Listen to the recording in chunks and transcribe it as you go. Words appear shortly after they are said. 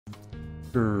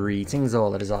Greetings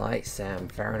all, it is I, Sam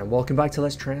Farron, and welcome back to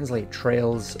Let's Translate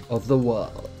Trails of the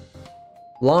World.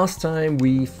 Last time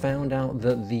we found out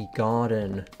that the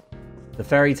garden, the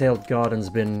fairy-tale garden's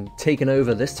been taken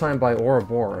over, this time by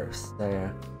Ouroboros.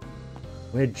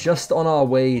 We're just on our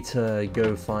way to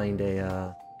go find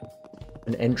an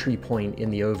entry point in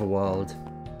the overworld.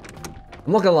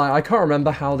 I'm not gonna lie, I can't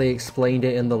remember how they explained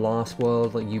it in the last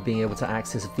world, like you being able to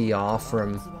access VR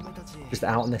from just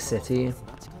out in the city.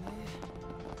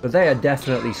 But they are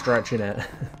definitely stretching it.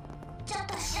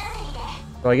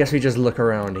 So I guess we just look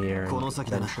around here and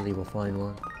eventually we'll find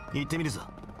one.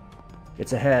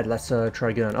 It's ahead, let's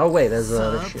try going. Oh wait, there's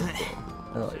this shit.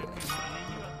 Oh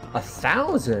yeah.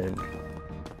 1,000?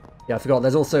 Yeah, I forgot,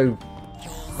 there's also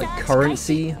like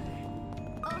currency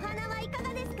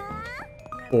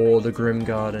for the Grim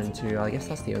Garden too. I guess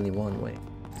that's the only one, wait.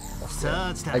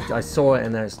 I saw it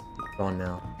and then it's gone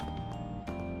now.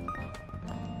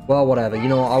 Well, whatever. You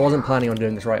know what? I wasn't planning on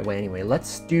doing this right away anyway.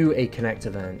 Let's do a connect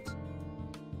event.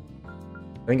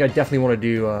 I think I definitely want to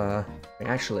do,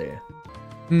 actually.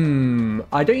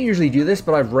 I don't usually do this,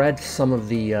 but I've read some of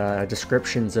the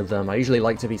descriptions of them. I usually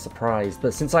like to be surprised,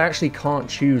 but since I actually can't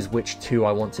choose which two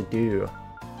I want to do.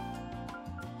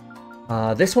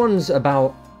 This one's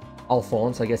about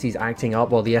Alphonse. I guess he's acting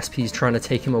up while the SP's trying to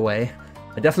take him away.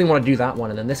 I definitely want to do that one,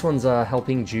 and then this one's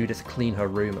helping Judith clean her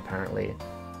room, apparently.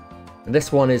 And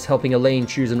this one is helping Elaine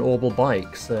choose an Orbital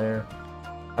bike, so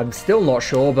I'm still not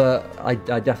sure, but I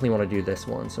definitely want to do this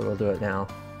one, so we'll do it now.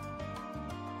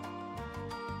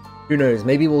 Who knows,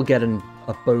 maybe we'll get a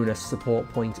bonus support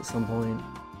point at some point.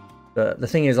 But the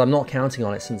thing is, I'm not counting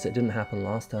on it since it didn't happen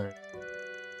last time.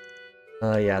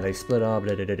 Yeah, they split up,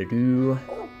 I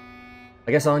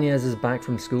guess Agnes is back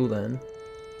from school then.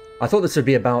 I thought this would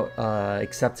be about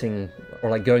accepting,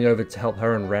 or like going over to help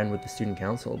her and Ren with the student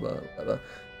council, but whatever.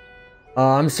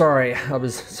 I'm sorry, I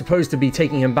was supposed to be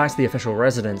taking him back to the official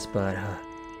residence, but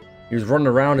he was running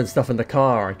around and stuff in the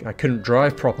car. I couldn't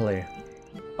drive properly.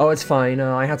 Oh, it's fine,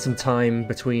 I had some time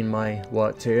between my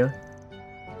work too.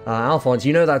 Alphonse,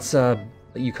 you know that's,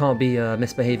 you can't be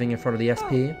misbehaving in front of the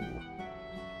SP?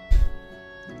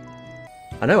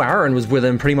 I know Aaron was with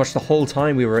him pretty much the whole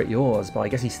time we were at yours, but I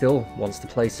guess he still wants to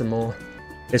play some more.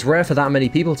 It's rare for that many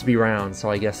people to be around, so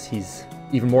I guess he's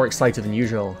even more excited than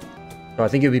usual. So I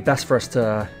think it would be best for us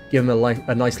to give him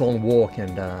a nice long walk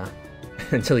and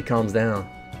until he calms down.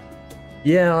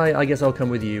 Yeah, I guess I'll come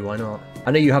with you, why not?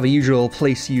 I know you have a usual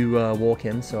place you walk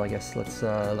in, so I guess let's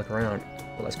look around.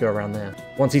 Well, let's go around there.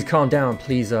 Once he's calmed down,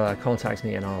 please contact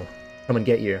me and I'll come and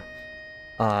get you.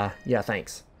 Yeah,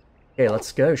 thanks. Okay,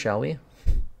 let's go, shall we?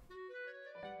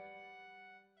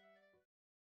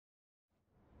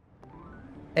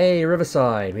 Hey,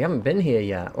 Riverside, we haven't been here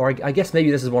yet. Or I guess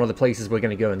maybe this is one of the places we're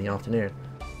going to go in the afternoon.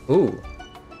 Ooh.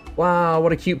 Wow,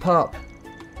 what a cute pup.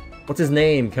 What's his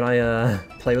name? Can I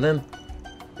play with him?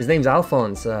 His name's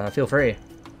Alphonse, feel free.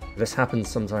 This happens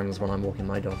sometimes when I'm walking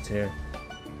my dog too.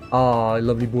 Ah,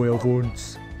 lovely boy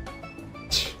Alphonse.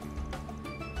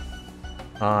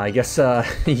 I guess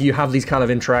you have these kind of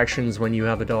interactions when you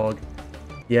have a dog.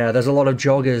 Yeah, there's a lot of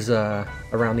joggers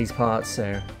around these parts,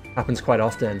 so happens quite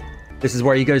often. This is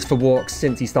where he goes for walks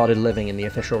since he started living in the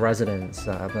official residence,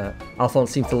 but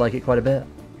Alphonse seems to like it quite a bit.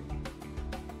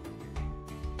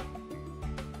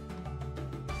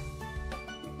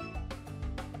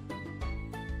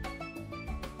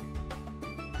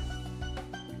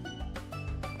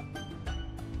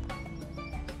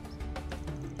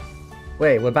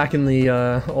 Wait, we're back in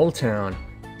the old town.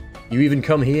 You even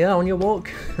come here on your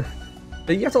walk?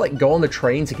 Do you have to like go on the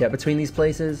train to get between these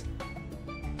places?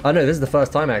 Oh no, this is the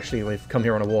first time actually we've come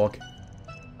here on a walk.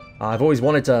 I've always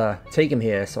wanted to take him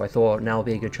here, so I thought now would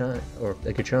be a good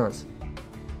chance.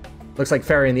 Looks like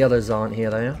Ferry and the others aren't here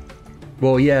though.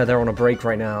 Well, yeah, they're on a break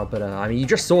right now, but I mean, you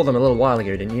just saw them a little while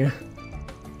ago, didn't you?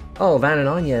 Oh, Van and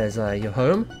Agnes, you're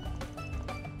home?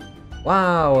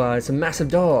 Wow, it's a massive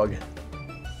dog.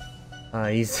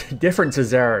 He's different to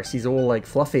Xeris, he's all like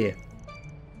fluffy.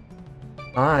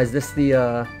 Ah, is this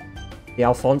the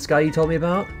Alphonse guy you told me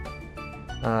about?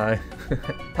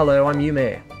 Hello, I'm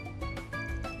Yume.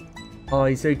 Oh,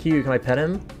 he's so cute. Can I pet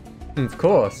him? Of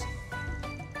course.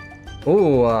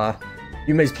 Oh,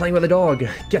 Yume's playing with a dog.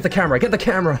 Get the camera, get the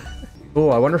camera! Oh,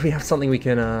 I wonder if we have something we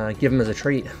can give him as a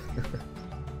treat.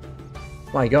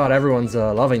 My god, everyone's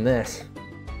loving this.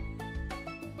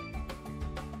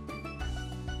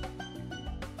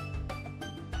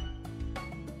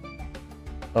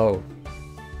 Oh.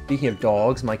 Speaking of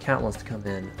dogs, my cat wants to come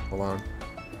in. Hold on.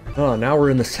 Oh, now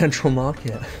we're in the central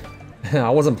market. I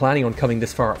wasn't planning on coming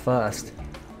this far at first.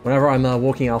 Whenever I'm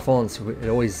walking Alphonse, it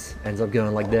always ends up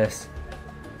going like this.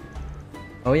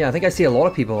 Oh yeah, I think I see a lot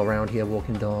of people around here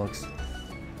walking dogs.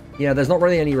 Yeah, there's not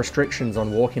really any restrictions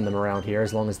on walking them around here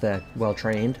as long as they're well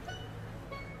trained.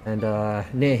 And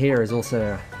near here is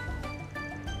also...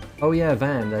 Oh yeah,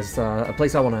 Van, there's a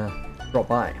place I want to drop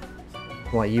by.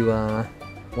 What, you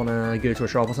want to go to a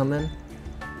shop or something?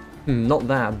 Not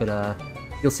that, but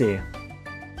you'll see.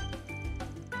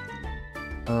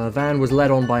 Van was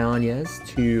led on by Agnes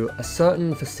to a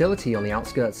certain facility on the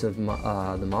outskirts of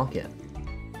the market,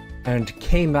 and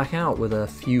came back out with a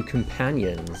few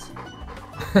companions.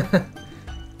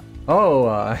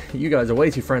 Oh, you guys are way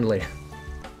too friendly.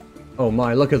 Oh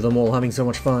my, look at them all having so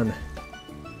much fun.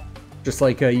 Just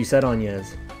like you said,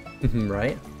 Agnes.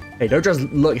 Right? Hey, don't just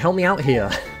look, help me out here.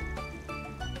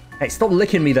 Hey, stop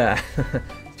licking me there.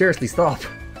 Seriously, stop.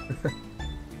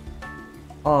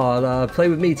 Oh, play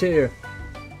with me too.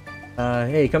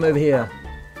 Hey, come over here.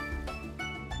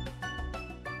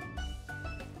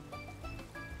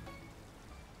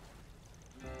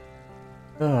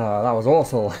 Oh, that was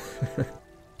awful.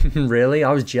 Really?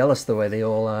 I was jealous the way they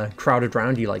all crowded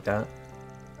around you like that.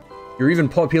 You're even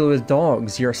popular with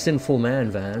dogs. You're a sinful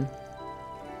man, Van.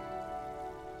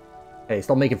 Hey,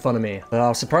 stop making fun of me. I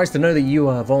was surprised to know that you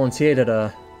volunteered at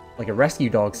a rescue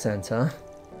dog center.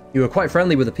 You were quite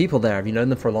friendly with the people there. Have you known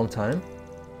them for a long time?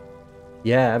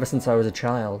 Yeah, ever since I was a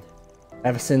child.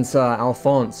 Ever since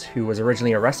Alphonse, who was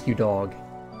originally a rescue dog,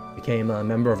 became a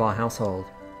member of our household.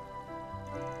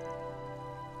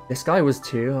 This guy was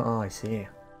too? Oh, I see.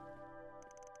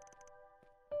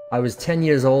 I was 10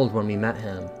 years old when we met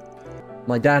him.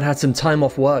 My dad had some time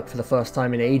off work for the first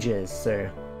time in ages, so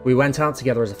we went out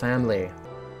together as a family.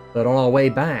 But on our way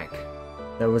back,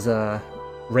 there was a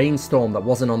rainstorm that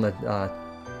wasn't on the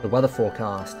weather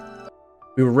forecast.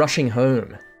 We were rushing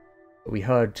home, but we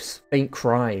heard faint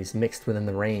cries mixed within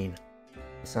the rain.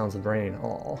 The sounds of rain,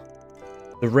 aww.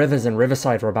 The rivers and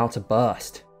riverside were about to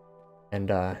burst, and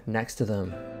next to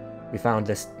them, we found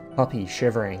this puppy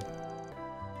shivering.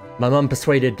 My mum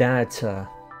persuaded Dad to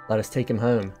let us take him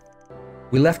home.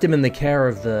 We left him in the care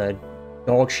of the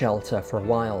dog shelter for a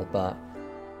while, but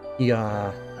he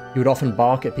would often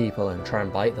bark at people and try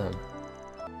and bite them.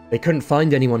 They couldn't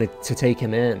find anyone to take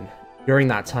him in. During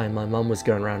that time, my mum was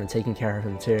going around and taking care of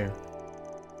him too.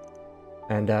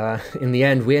 And in the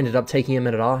end, we ended up taking him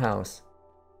in at our house.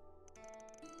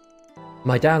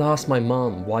 My dad asked my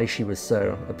mum why she was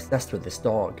so obsessed with this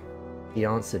dog. He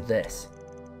answered this.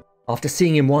 After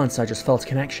seeing him once, I just felt a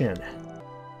connection.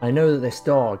 I know that this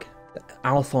dog,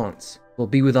 Alphonse, will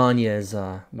be with Agnes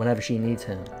whenever she needs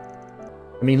him.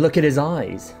 I mean, look at his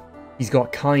eyes. He's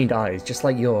got kind eyes, just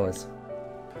like yours.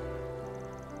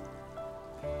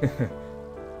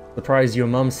 Surprised your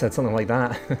mum said something like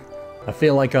that. I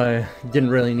feel like I didn't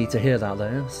really need to hear that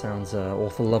though. Sounds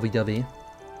awful lovey-dovey.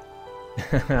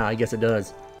 I guess it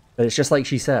does. But it's just like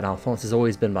she said, Alphonse has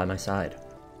always been by my side.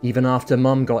 Even after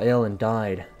Mum got ill and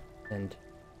died, and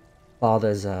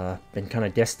Father's been kind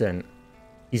of distant.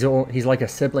 He's like a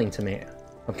sibling to me.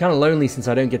 I'm kind of lonely since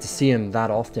I don't get to see him that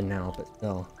often now, but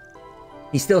still.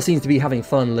 He still seems to be having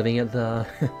fun living at the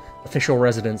official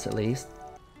residence at least.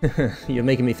 You're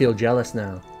making me feel jealous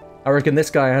now. I reckon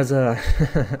this guy has a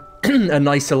a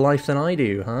nicer life than I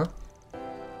do, huh?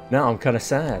 Now I'm kind of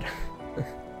sad.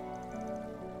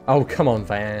 Oh, come on,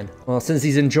 Van. Well, since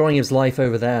he's enjoying his life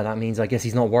over there, that means I guess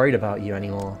he's not worried about you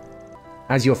anymore.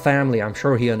 As your family, I'm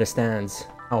sure he understands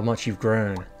how much you've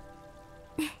grown.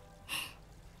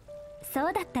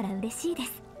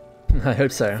 I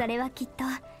hope so.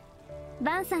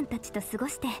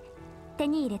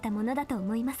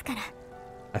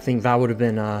 I think that would have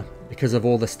been because of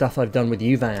all the stuff I've done with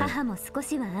you, Van. I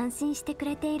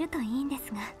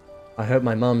hope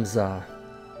my mum's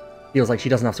feels like she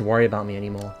doesn't have to worry about me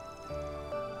anymore.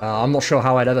 I'm not sure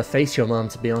how I'd ever face your mum,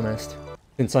 to be honest,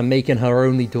 since I'm making her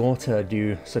only daughter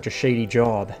do such a shady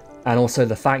job, and also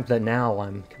the fact that now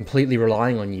I'm completely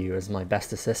relying on you as my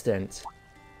best assistant.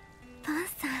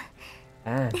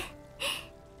 Anne.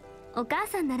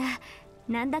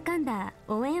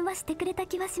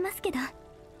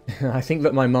 I think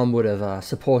that my mum would have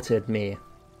supported me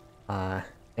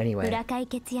anyway.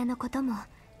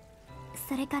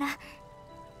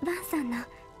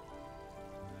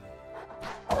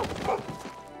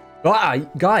 Ah,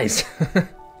 guys!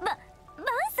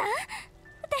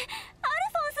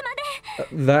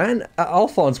 Van?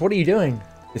 Alphonse, what are you doing?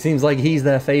 It seems like he's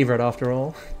their favorite after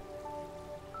all.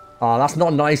 Ah, that's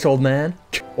not nice, old man.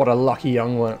 What a lucky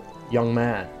young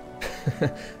man.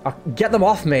 Get them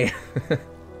off me!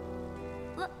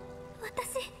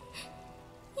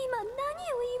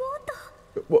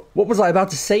 What was I about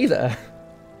to say there?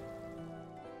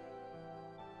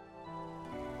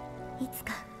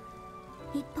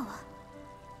 一歩を。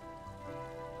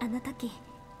あの時、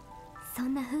そ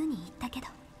んな風に言ったけど。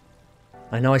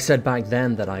I know I said back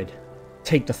then that I'd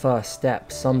take the first step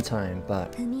sometime,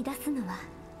 but 踏み出すのは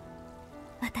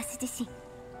私自身。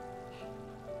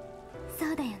そ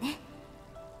うだよね、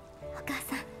お母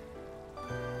さん。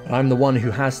 I'm the one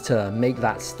who has to make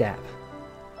that step.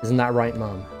 Isn't that right,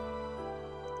 Mum?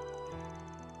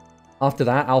 After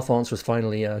that, Alphonse was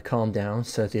finally calmed down,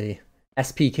 so the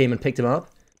SP came and picked him up.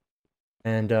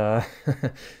 And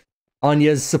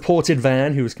Anya's supported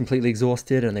Van, who was completely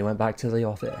exhausted, and they went back to the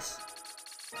office.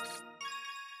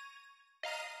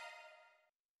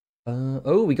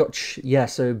 Oh, we got... yeah,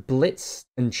 so Blitz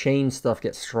and Chain stuff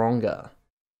gets stronger.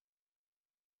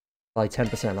 By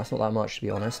 10%, that's not that much, to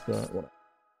be honest, but... whatever.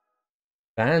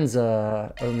 Van's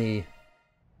only a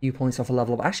few points off a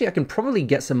level up. Actually, I can probably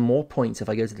get some more points if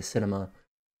I go to the cinema.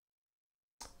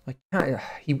 I can't...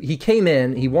 He came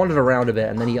in, he wandered around a bit,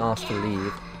 and then he asked to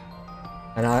leave.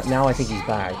 And now I think he's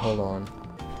back. Hold on.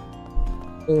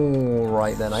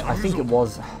 Alright then, I think it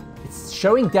was... It's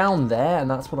showing down there, and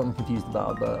that's what I'm confused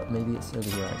about, but maybe it's over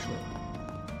here, actually.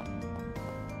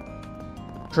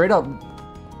 Straight up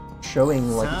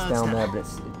showing like it's down there, but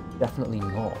it's definitely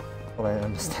not, what I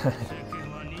understand.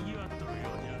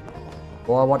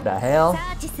 Boy, what the hell?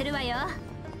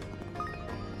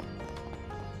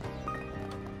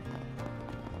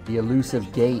 The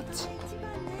elusive gate.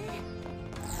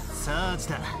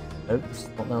 Oops,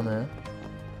 not down there.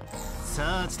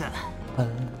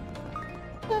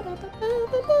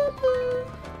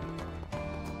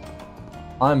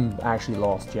 I'm actually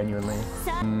lost, genuinely.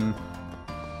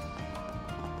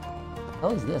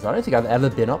 What is this? I don't think I've ever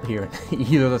been up here in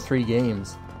either of the 3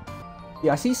 games.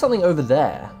 Yeah, I see something over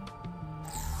there.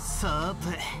 Oh,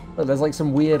 there's like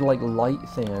some weird like light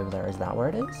thing over there. Is that where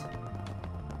it is?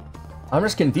 I'm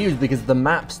just confused because the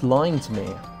map's lying to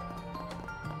me.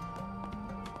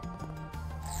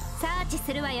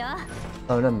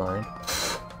 Oh, never mind.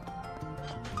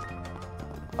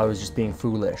 I was just being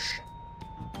foolish.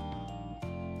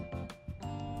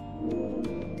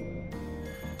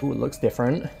 Ooh, it looks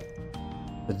different.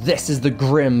 But this is the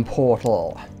Grim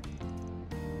Portal.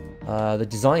 The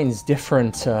design's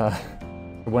different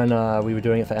when we were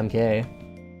doing it for MK.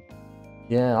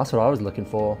 Yeah, that's what I was looking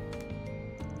for.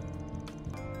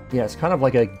 Yeah, it's kind of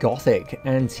like a gothic,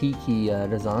 antique-y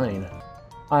design.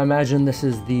 I imagine this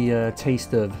is the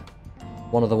taste of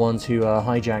one of the ones who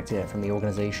hijacked it from the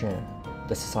organization,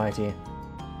 the society.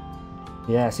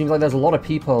 Yeah, it seems like there's a lot of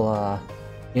people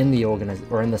in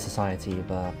the society,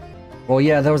 but... Well,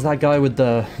 yeah, there was that guy with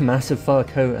the massive fur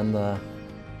coat and the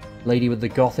lady with the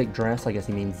gothic dress. I guess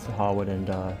he means Harwood and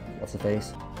what's her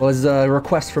face. Well, there's a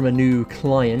request from a new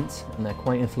client, and they're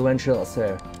quite influential,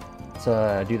 so let's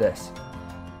do this.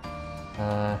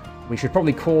 We should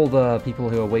probably call the people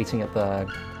who are waiting at the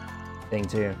thing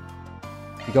too.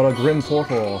 We got a Grim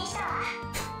Portal.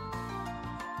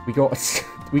 we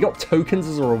got tokens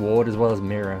as a reward as well as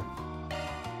mirror.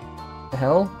 What the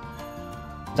hell?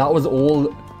 That was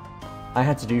all I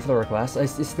had to do for the request. It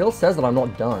still says that I'm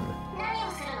not done.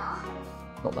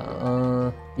 Not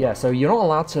that. Yeah, so you're not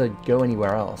allowed to go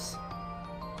anywhere else.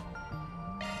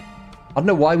 I don't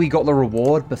know why we got the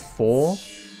reward before.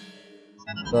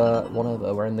 But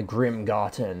whatever, we're in the Grim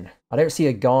Garten. I don't see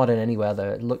a garden anywhere though,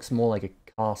 it looks more like a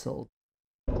castle.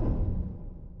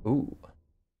 Ooh.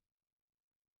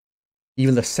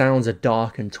 Even the sounds are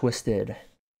dark and twisted.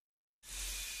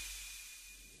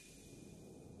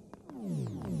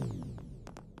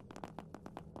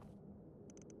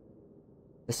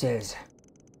 This is...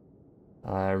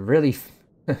 really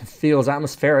feels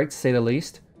atmospheric, to say the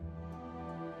least.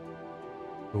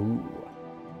 Ooh.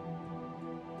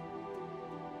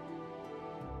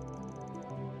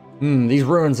 These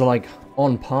ruins are like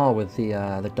on par with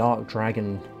the Dark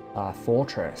Dragon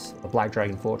Fortress, the Black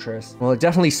Dragon Fortress. Well, it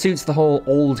definitely suits the whole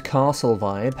old castle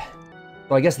vibe.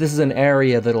 So I guess this is an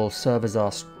area that'll serve as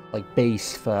our like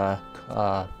base for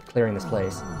clearing this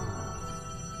place.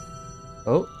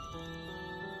 Oh,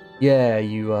 yeah,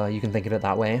 you can think of it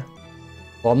that way.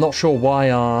 Well, I'm not sure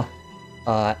why our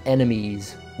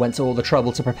enemies went to all the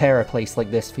trouble to prepare a place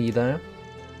like this for you, though.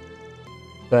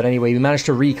 But anyway, we managed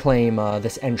to reclaim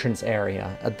this entrance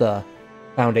area at the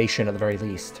Foundation at the very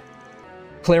least.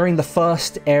 Clearing the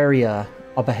first area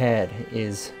up ahead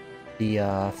is the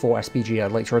 4 SPG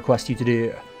I'd like to request you to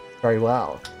do. Very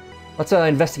well. Let's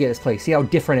investigate this place, see how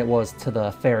different it was to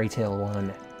the Fairy Tale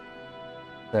one.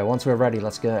 So once we're ready,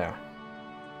 let's go.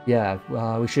 Yeah,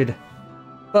 we should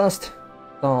first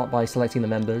start by selecting the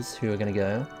members who are going to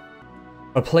go.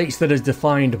 A place that is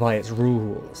defined by its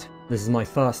rules. This is my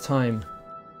first time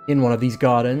in one of these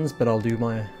gardens, but I'll do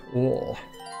all.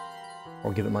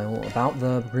 I'll give it my all. About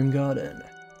the Grim Garden.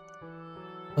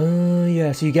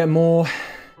 Yeah, so you get more...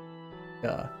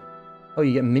 oh,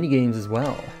 you get mini-games as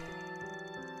well.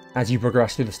 As you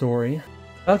progress through the story.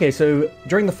 Okay, so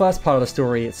during the first part of the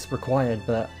story it's required,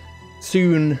 but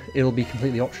soon it'll be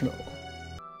completely optional.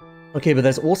 Okay, but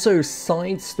there's also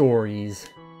side stories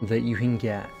that you can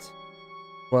get, as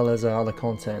well as other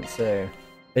content, so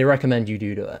they recommend you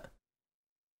do it.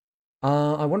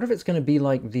 I wonder if it's going to be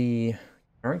like the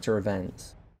character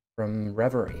event from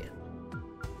Reverie.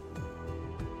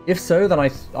 If so, then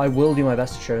I will do my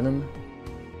best to show them.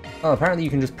 Oh, apparently you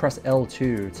can just press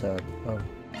L2 to... oh.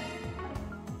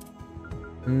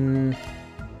 Okay.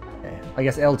 I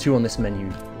guess L2 on this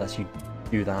menu lets you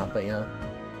do that, but yeah.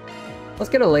 Let's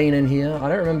get Elaine in here. I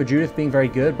don't remember Judith being very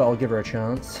good, but I'll give her a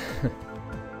chance.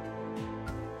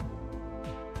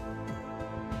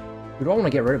 Who do I want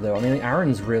to get rid of, though? I mean,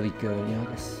 Aaron's really good, yeah, I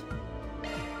guess.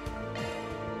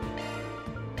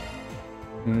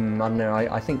 I don't know,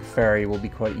 I think Fairy will be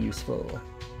quite useful. I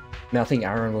mean, I think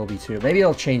Aaron will be too. Maybe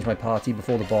I'll change my party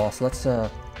before the boss. Let's,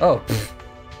 oh!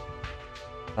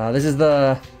 This is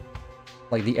the...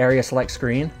 like, the area select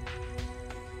screen.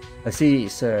 I see,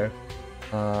 so...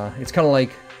 it's kind of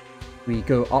like we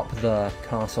go up the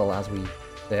castle as we...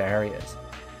 the areas.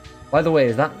 By the way,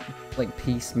 is that, like,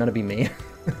 piece meant to be me?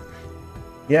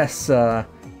 Yes, this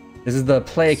is the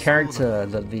player character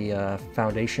that the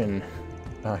Foundation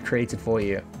created for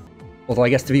you. Although I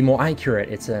guess to be more accurate,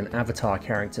 it's an avatar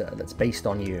character that's based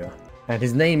on you. And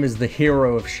his name is the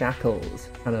Hero of Shackles.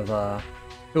 Kind of,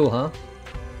 cool, huh?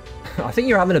 I think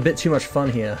you're having a bit too much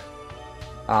fun here.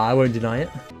 I won't deny it.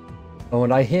 Oh,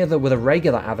 and I hear that with a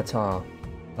regular avatar,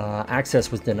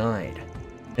 access was denied.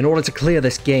 In order to clear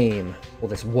this game, or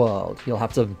this world, you'll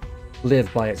have to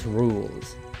live by its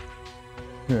rules.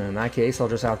 In that case, I'll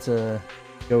just have to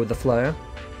go with the flow.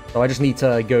 So I just need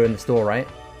to go in the store, right?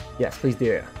 Yes, please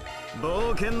do.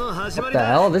 What the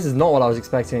hell? This is not what I was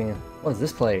expecting. What is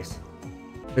this place?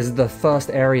 This is the first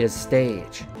area's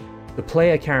stage. The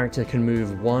player character can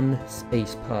move 1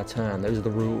 space per turn. Those are the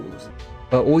rules.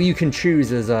 But all you can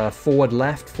choose is forward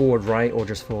left, forward right, or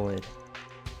just forward.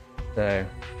 So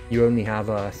you only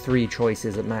have 3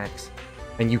 choices at max.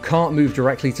 And you can't move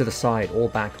directly to the side or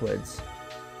backwards.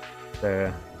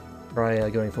 So try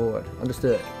going forward.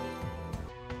 Understood.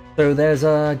 So there's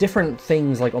different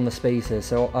things like on the spaces.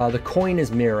 So the coin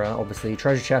is mirror, obviously.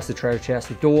 Treasure chest to treasure chest.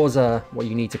 The doors are what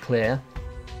you need to clear.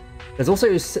 There's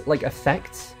also like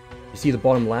effects. You see the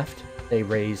bottom left. They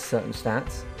raise certain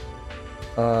stats.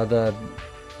 The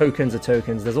tokens are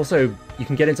tokens. There's also, you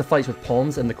can get into fights with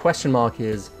pawns, and the question mark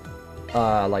is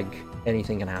like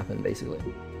anything can happen basically.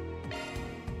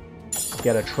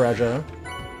 Get a treasure.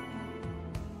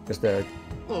 Just a...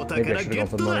 maybe I should have gone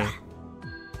for money.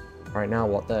 Alright, now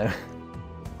what though?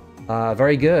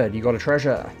 Very good, you got a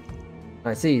treasure.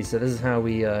 I see, so this is how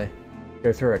we go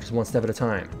through it, just one step at a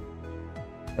time.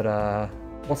 But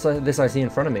what's this I see in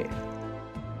front of me?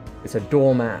 It's a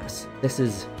dormouse. This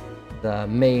is the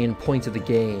main point of the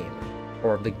game,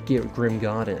 or of the Grim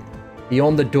Garden.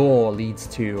 Beyond the door leads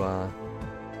to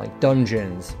like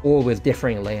dungeons, all with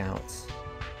differing layouts.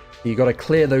 So you got to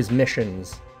clear those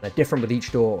missions. They're different with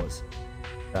each doors.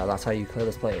 That's how you clear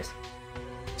this place.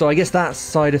 So I guess that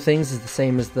side of things is the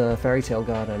same as the Fairy Tale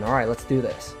Garden. Alright, let's do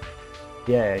this.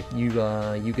 Yeah, you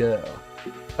go.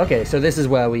 Okay, so this is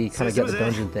where we kind of get the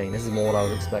dungeon thing. This is more what I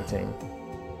was expecting.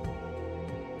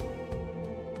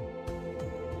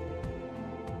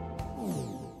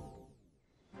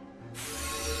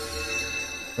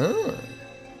 Oh.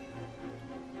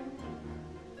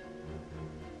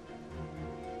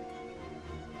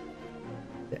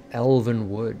 The Elven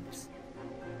Woods.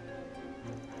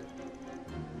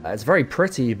 It's very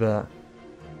pretty, but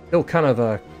still kind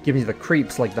of gives you the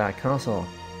creeps like that castle.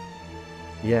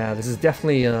 Yeah, this is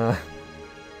definitely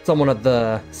someone at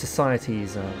the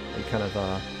society's kind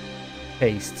of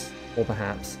taste, or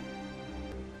perhaps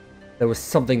there was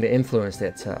something that influenced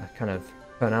it to kind of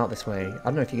turn out this way. I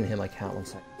don't know if you can hear my cat, one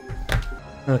sec.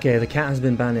 Okay, the cat has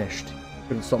been banished.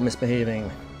 Couldn't stop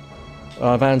misbehaving.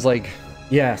 Van's like,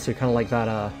 yeah, so kind of like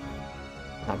that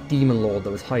demon lord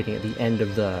that was hiding at the end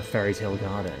of the Fairy Tale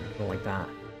Garden, or like that.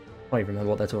 I don't even remember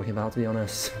what they're talking about, to be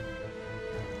honest.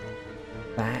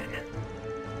 Van.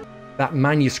 That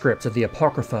manuscript of the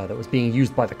Apocrypha that was being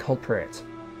used by the culprit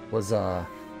was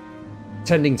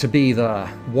tending to be the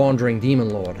wandering demon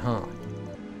lord, huh?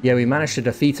 Yeah, we managed to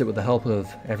defeat it with the help of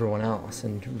everyone else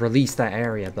and release that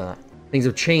area, but things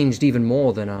have changed even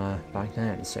more than back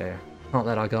then, so can't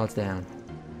let our guards down.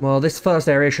 Well, this first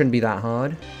area shouldn't be that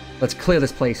hard. Let's clear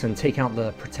this place and take out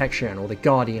the protection or the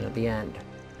guardian at the end.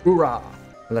 Hoorah!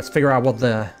 Let's figure out what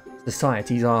the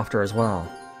society's after as well.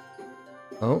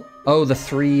 Oh, the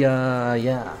three,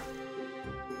 yeah.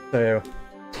 So,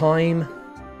 time,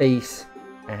 space,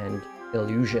 and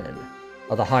illusion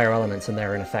are the higher elements, and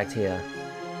they're in effect here.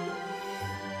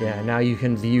 Yeah, now you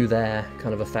can view their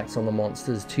kind of effects on the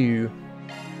monsters too.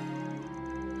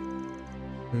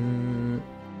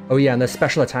 Oh yeah, and there's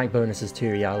special attack bonuses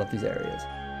too. Yeah, I love these areas.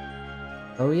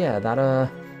 Oh yeah, that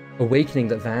awakening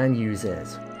that Van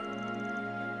uses.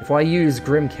 If I use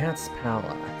Grim Cat's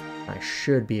power, I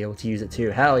should be able to use it too.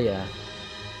 Hell yeah.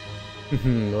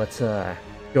 Let's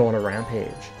go on a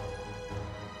rampage.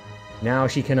 Now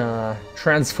she can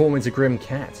transform into Grim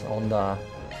Cat on the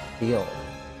field.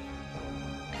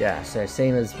 Yeah, so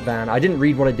same as Van. I didn't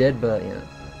read what it did, but you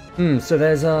know. So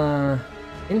there's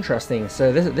interesting.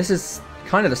 So this is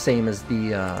kind of the same as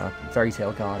the Fairy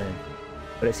Tale Garden,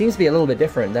 but it seems to be a little bit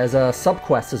different. There's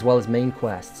sub-quests as well as main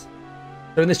quests.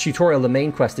 So in this tutorial, the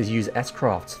main quest is use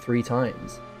S-Crafts 3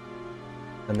 times.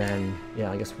 And then, yeah,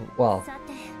 I guess, well...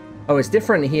 Oh, it's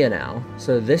different here now.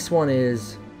 So this one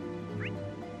is...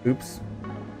 Oops.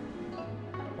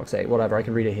 Okay, whatever, I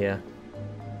can read it here.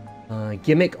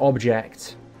 Gimmick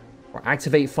object. Or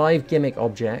activate 5 gimmick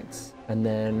objects, and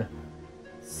then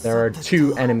there are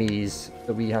 2 enemies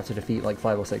that we have to defeat, like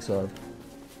 5 or 6 of.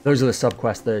 Those are the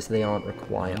sub-quests though, so they aren't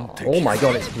required. Oh my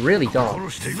god, it's really dark.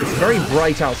 It's very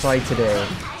bright outside today.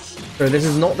 So this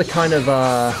is not the kind of,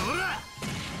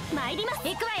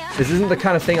 this isn't the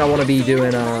kind of thing I want to be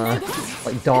doing,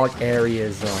 like dark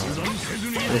areas.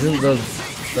 This isn't the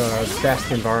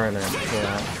best environment.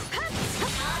 Yeah.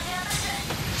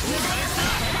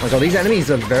 Oh my god, these enemies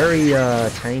are very,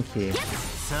 tanky.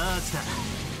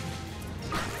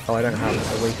 Oh, I don't have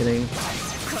Awakening.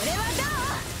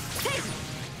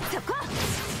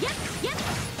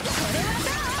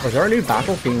 Oh, is there a new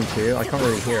battle theme too? I can't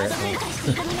really hear it.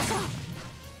 Oh.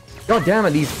 God damn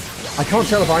it, these... I can't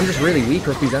tell if I'm just really weak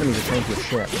or if these enemies are tanky as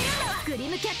shit.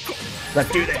 Let's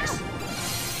do this!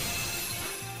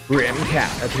 Grim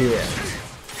Cat appears.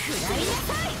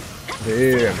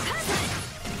 Boom.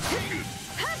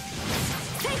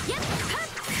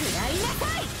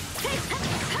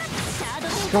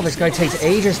 God, this guy takes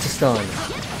ages to stun.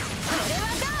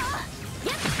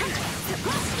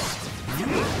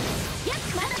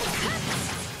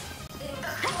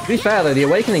 To be fair though, the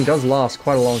Awakening does last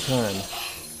quite a long time.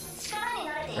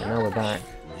 Right, now we're back.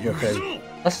 Okay,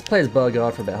 let's play as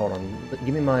Burgard for a bit. Hold on,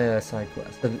 give me my side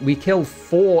quest. So we killed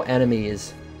 4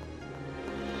 enemies.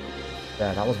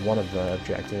 There, that was one of the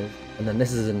objectives. And then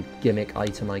this is a gimmick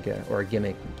item I get, or a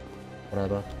gimmick,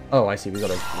 whatever. Oh, I see. We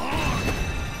gotta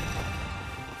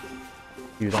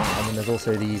do that. And then there's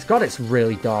also these. God, it's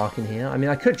really dark in here. I mean,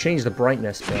 I could change the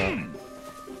brightness, but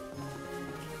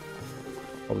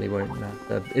probably won't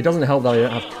matter. It doesn't help that I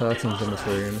don't have curtains in this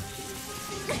room.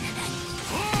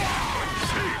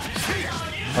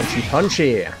 Punchy,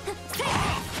 punchy.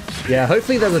 Yeah,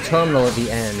 hopefully there's a terminal at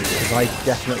the end, because I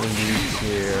definitely need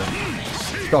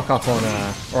to stock up on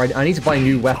or I need to buy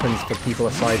new weapons for people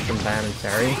aside from Van and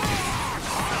Terry.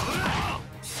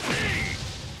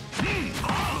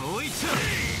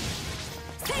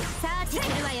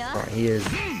 Alright, he is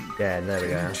dead. There we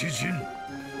go.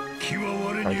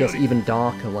 I guess even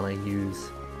darker when I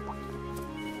use...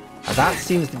 that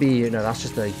seems to be... No, that's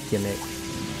just a gimmick.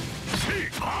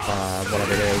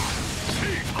 Whatever it is.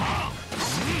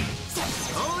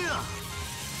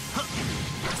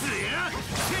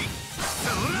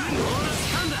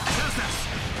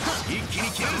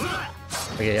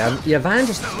 Okay, yeah, Van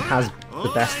just has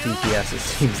the best DPS, it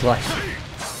seems like.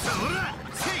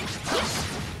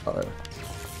 Uh-oh.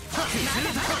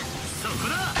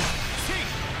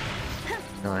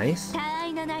 Nice.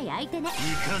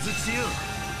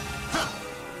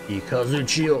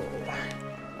 Ikazuchiyo.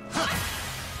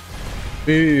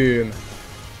 Boom.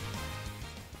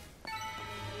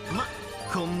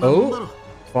 Oh,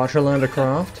 Quattrolander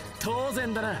Craft.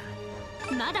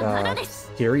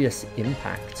 Serious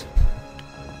Impact.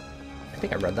 I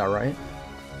think I read that right.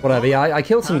 Whatever, yeah, I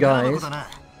killed some guys.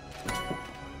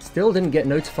 Still didn't get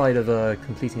notified of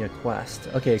completing a quest.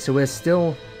 Okay, so we're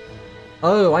still...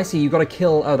 Oh, I see, you gotta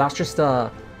kill... Oh, that's just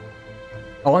Oh,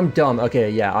 I'm dumb. Okay,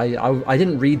 yeah, I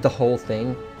didn't read the whole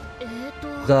thing.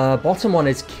 The bottom one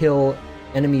is kill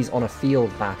enemies on a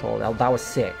field battle. That was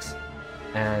 6.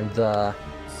 And the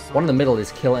one in the middle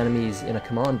is kill enemies in a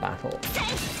command battle.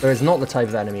 So it's not the type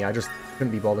of enemy. I just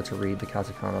couldn't be bothered to read the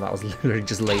katakana. That was literally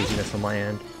just laziness on my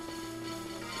end.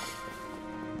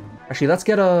 Actually, let's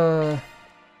get a...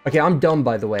 Okay, I'm dumb,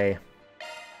 by the way.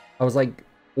 I was, like,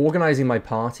 organizing my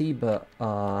party, but,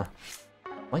 Am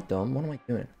I dumb? What am I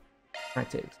doing?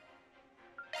 Tactics.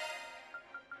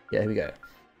 Yeah, here we go.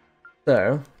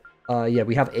 So, yeah,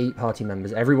 we have 8 party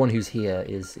members. Everyone who's here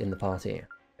is in the party.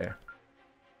 Okay.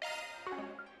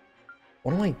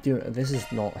 What am I doing? This is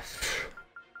not...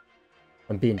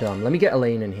 I'm being dumb. Let me get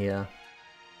Elaine in here.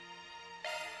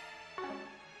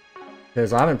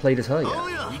 Because I haven't played as her yet.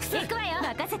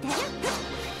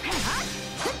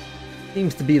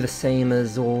 Seems to be the same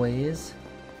as always.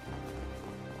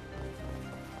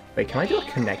 Wait, can I do a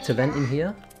connect event in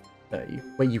here? No,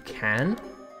 wait, you can?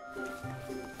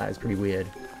 That is pretty weird.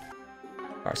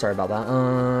 Alright, sorry about that.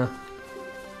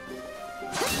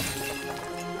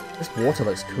 This water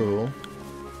looks cool.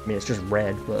 I mean, it's just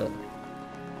red, but...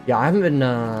 Yeah, I haven't been,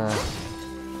 well,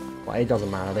 it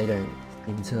doesn't matter. They don't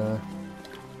seem to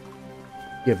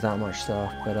give that much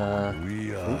stuff, but,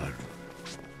 We are.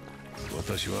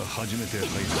 私は初めて入る。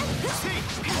ま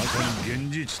さに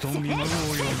現実と見まごう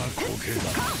ような光景だ。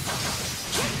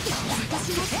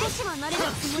私も少しは慣れた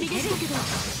つもりでしたけど、やっ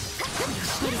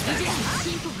ぱり技術の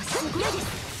進歩はすごいです。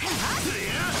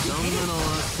そんなのは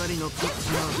あっさり乗ってし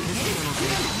まうテストなので。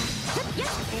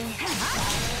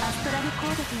アストラルコー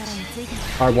ドとやらについて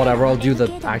は。Alright, whatever. I'll do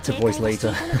the active voice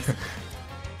later.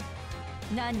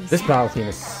 This battle theme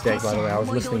is sick, by the way. I was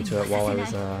listening to it while I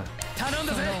was,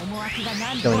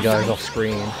 killing guys off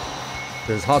screen.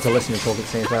 It's hard to listen and talk at the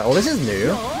same time. Oh, this is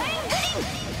new.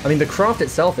 I mean, the craft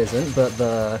itself isn't, but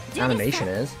the animation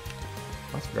is.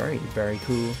 That's very, very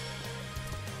cool.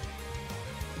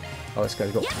 Oh, this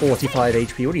guy's got 45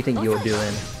 HP. What do you think you're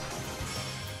doing?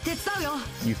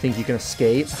 You think you can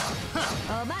escape?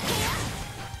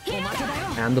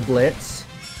 And the blitz.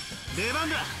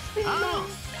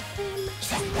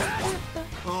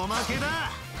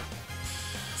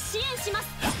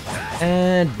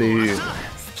 And boom.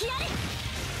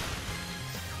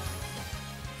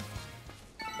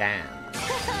 Damn.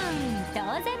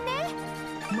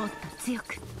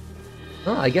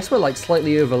 Oh, I guess we're like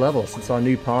slightly over level since our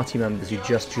new party members who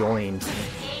just joined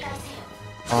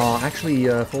are actually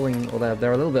falling, or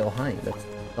they're a little bit behind. That's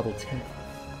level 10.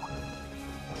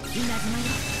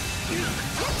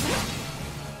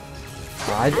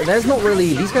 There's not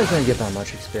really, these guys don't get that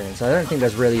much experience. I don't think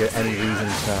there's really any reason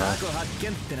to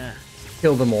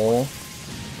kill them all.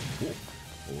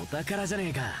 That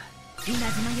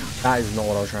is not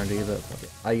what I was trying to do, but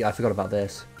I forgot about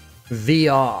this.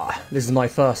 VR. This is my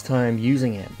first time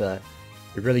using it, but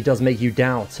it really does make you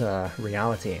doubt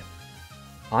reality.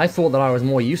 I thought that I was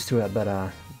more used to it,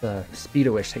 but the speed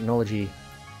at which technology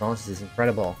advances is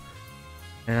incredible.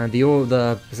 And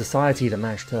the society that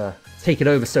managed to take it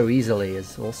over so easily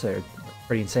is also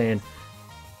pretty insane.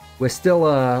 We're still,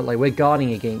 like, we're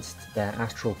guarding against their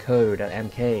astral code at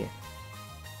MK.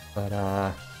 But,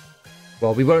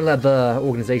 well, we won't let the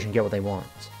organization get what they want.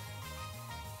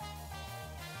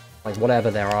 Like,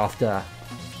 whatever they're after.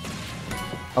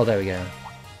 Oh, there we go.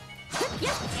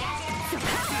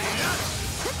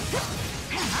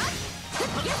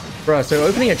 Bro, so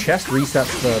opening a chest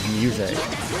resets the music.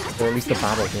 Or at least the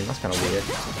battle theme. That's kind of weird.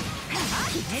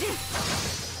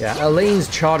 Yeah, Elaine's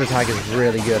charge attack is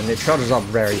really good, and it charges up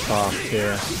very fast,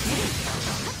 too.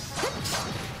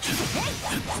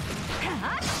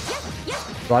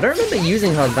 But I don't remember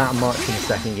using her that much in the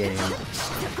second game.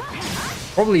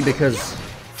 Probably because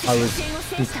I was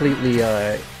completely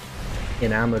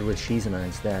enamored with Shizuna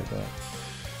instead, but...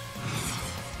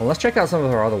 Well, let's check out some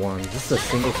of her other ones. This is a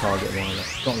single target one. I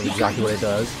don't know exactly what it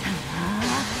does.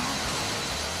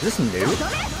 Is this new?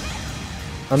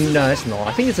 No, it's not.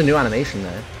 I think it's a new animation,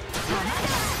 though.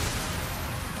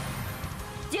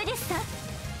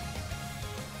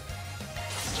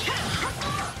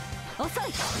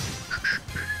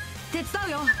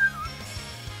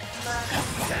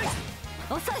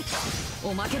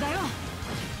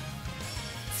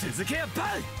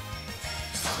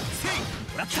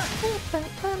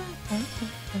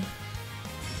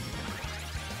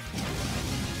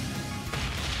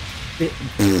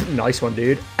 Nice one,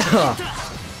 dude.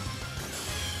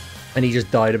 And he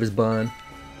just died of his burn.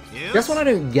 That's what I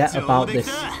don't get about this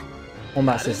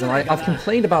combat system. I've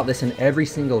complained about this in every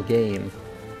single game.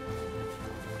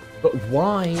 But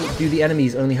why do the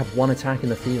enemies only have one attack in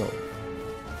the field?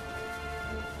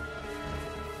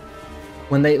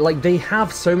 When they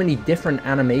have so many different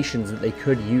animations that they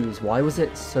could use, why was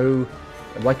it so...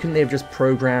 Why couldn't they have just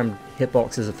programmed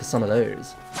hitboxes for some of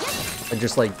those? And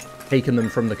just, like, taken them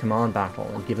from the command battle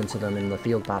and given to them in the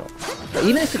field battle? But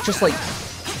even if it's just, like,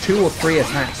 2 or 3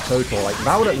 attacks total, like,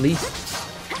 that would at least...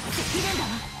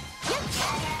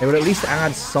 It would at least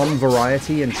add some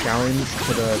variety and challenge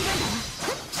to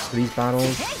these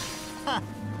battles.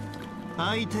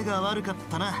 I'm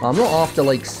not after,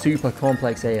 like, super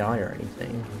complex AI or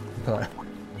anything, but...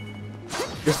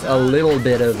 Just a little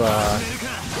bit of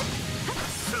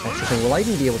extra thing. Will I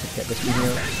even be able to get this from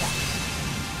here?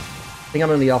 I think I'm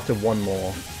only after one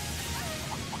more.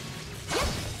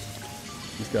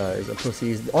 These guys are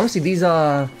pussies. Honestly, these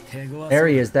are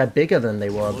areas, they're bigger than they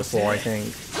were before, I think.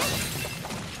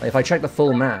 Like, if I check the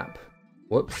full map...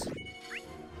 Whoops.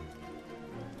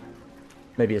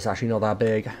 Maybe it's actually not that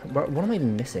big. What am I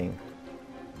missing?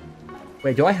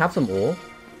 Wait, do I have them all?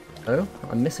 Oh,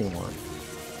 I'm missing one.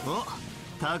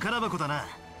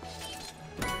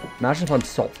 Imagine if I'm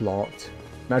soft locked.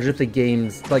 Imagine if the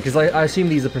game's... Like, because I assume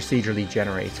these are procedurally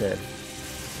generated.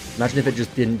 Imagine if it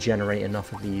just didn't generate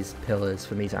enough of these pillars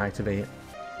for me to activate.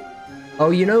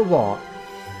 Oh, you know what?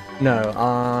 No,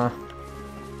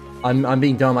 I'm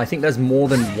being dumb. I think there's more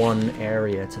than one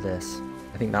area to this.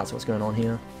 I think that's what's going on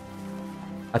here.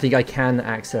 I think I can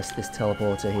access this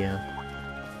teleporter here.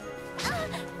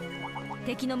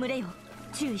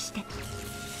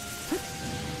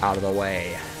 Out of the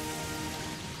way.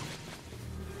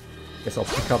 Guess I'll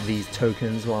pick up these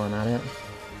tokens while I'm at it.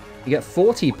 You get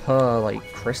 40 per,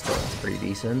 like, crystal. That's pretty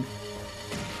decent.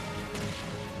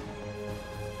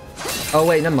 Oh,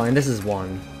 wait, never mind. This is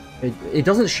one. It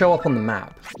doesn't show up on the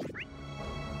map.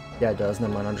 Yeah, it does.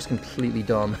 Never mind. I'm just completely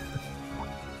dumb.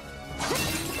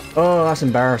 Oh, that's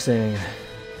embarrassing.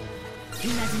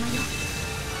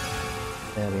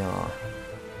 There we are.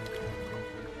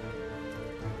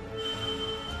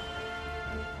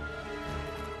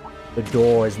 The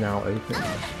door is now open.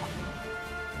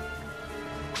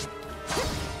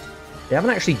 They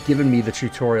haven't actually given me the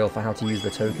tutorial for how to use the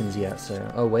tokens yet,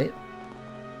 so... Oh, wait.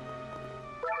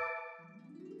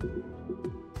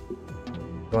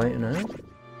 Do I know?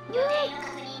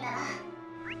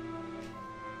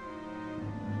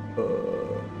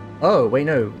 Oh, wait,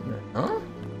 no. Huh?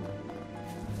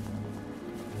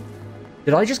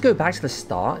 Did I just go back to the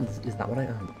start? Is that what I...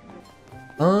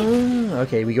 Oh,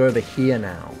 okay, we go over here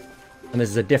now. And this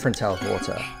is a different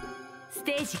teleporter.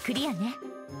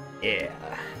 Yeah.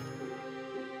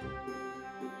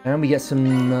 And we get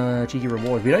some cheeky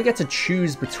rewards. We don't get to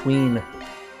choose between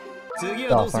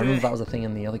stuff. I remember that was a thing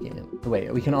in the other game. So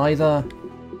wait, we can either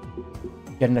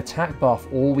get an attack buff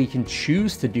or we can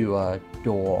choose to do a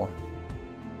door.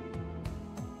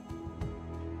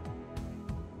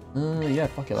 Yeah,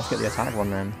 fuck it. Let's get the attack one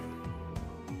then.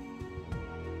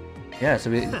 Yeah,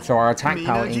 so our attack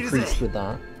power increased with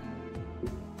that.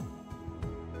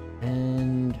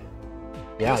 And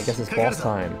yeah, I guess it's boss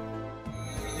time.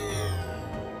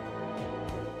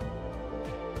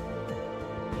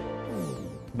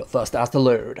 But first, it has to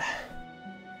load.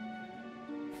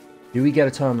 Do we get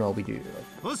a terminal? We do.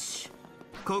 We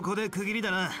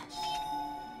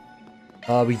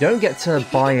don't get to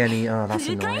buy any. Oh, that's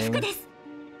annoying.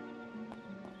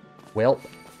 Well,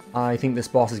 I think this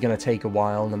boss is going to take a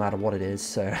while, no matter what it is,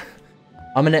 so...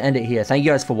 I'm going to end it here. Thank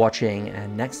you guys for watching,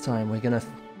 and next time we're going to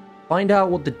find out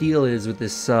what the deal is with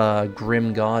this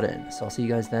grim garden. So I'll see you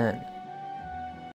guys then.